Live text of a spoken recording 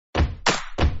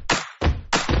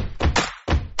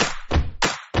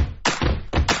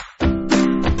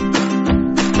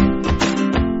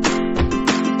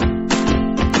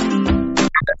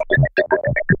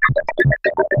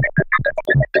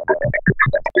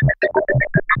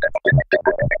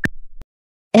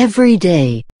Every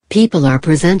day, people are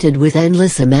presented with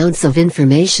endless amounts of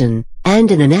information,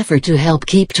 and in an effort to help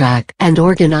keep track and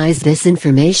organize this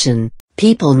information,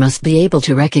 people must be able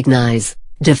to recognize,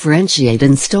 differentiate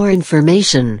and store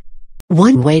information.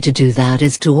 One way to do that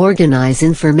is to organize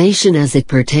information as it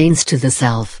pertains to the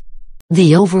self.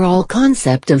 The overall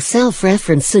concept of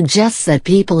self-reference suggests that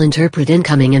people interpret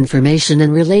incoming information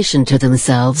in relation to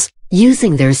themselves,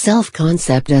 using their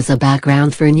self-concept as a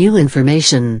background for new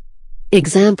information.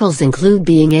 Examples include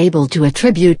being able to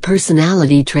attribute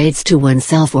personality traits to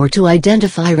oneself or to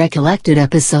identify recollected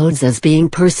episodes as being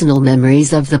personal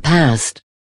memories of the past.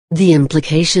 The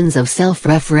implications of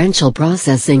self-referential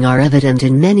processing are evident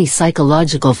in many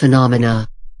psychological phenomena.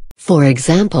 For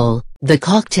example, the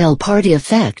cocktail party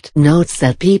effect notes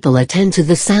that people attend to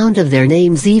the sound of their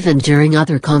names even during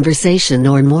other conversation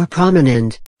or more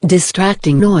prominent,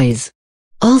 distracting noise.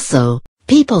 Also,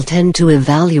 people tend to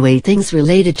evaluate things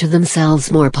related to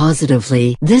themselves more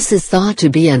positively. This is thought to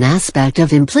be an aspect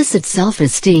of implicit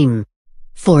self-esteem.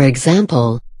 For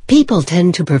example, people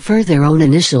tend to prefer their own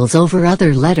initials over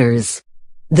other letters.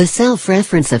 The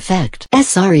self-reference effect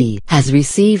 (SRE) has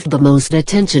received the most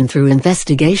attention through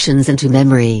investigations into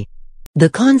memory. The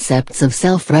concepts of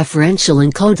self-referential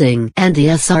encoding and the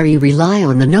SRE rely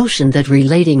on the notion that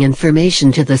relating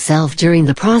information to the self during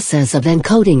the process of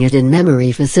encoding it in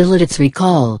memory facilitates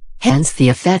recall, hence the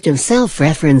effect of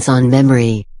self-reference on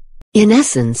memory. In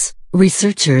essence,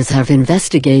 researchers have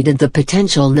investigated the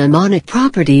potential mnemonic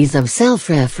properties of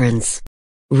self-reference.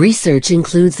 Research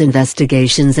includes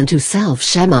investigations into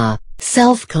self-schema,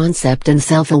 self-concept and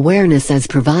self-awareness as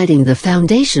providing the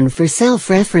foundation for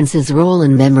self-reference's role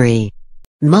in memory.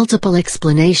 Multiple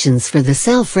explanations for the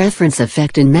self-reference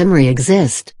effect in memory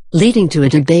exist, leading to a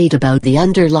debate about the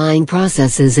underlying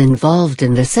processes involved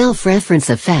in the self-reference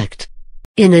effect.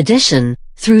 In addition,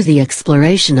 through the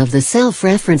exploration of the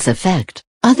self-reference effect,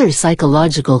 other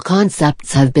psychological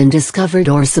concepts have been discovered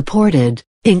or supported,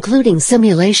 including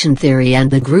simulation theory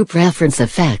and the group reference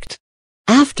effect.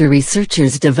 After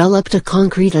researchers developed a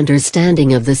concrete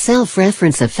understanding of the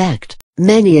self-reference effect,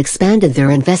 many expanded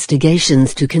their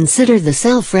investigations to consider the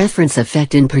self-reference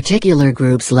effect in particular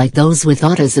groups like those with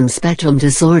autism spectrum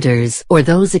disorders or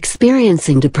those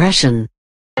experiencing depression.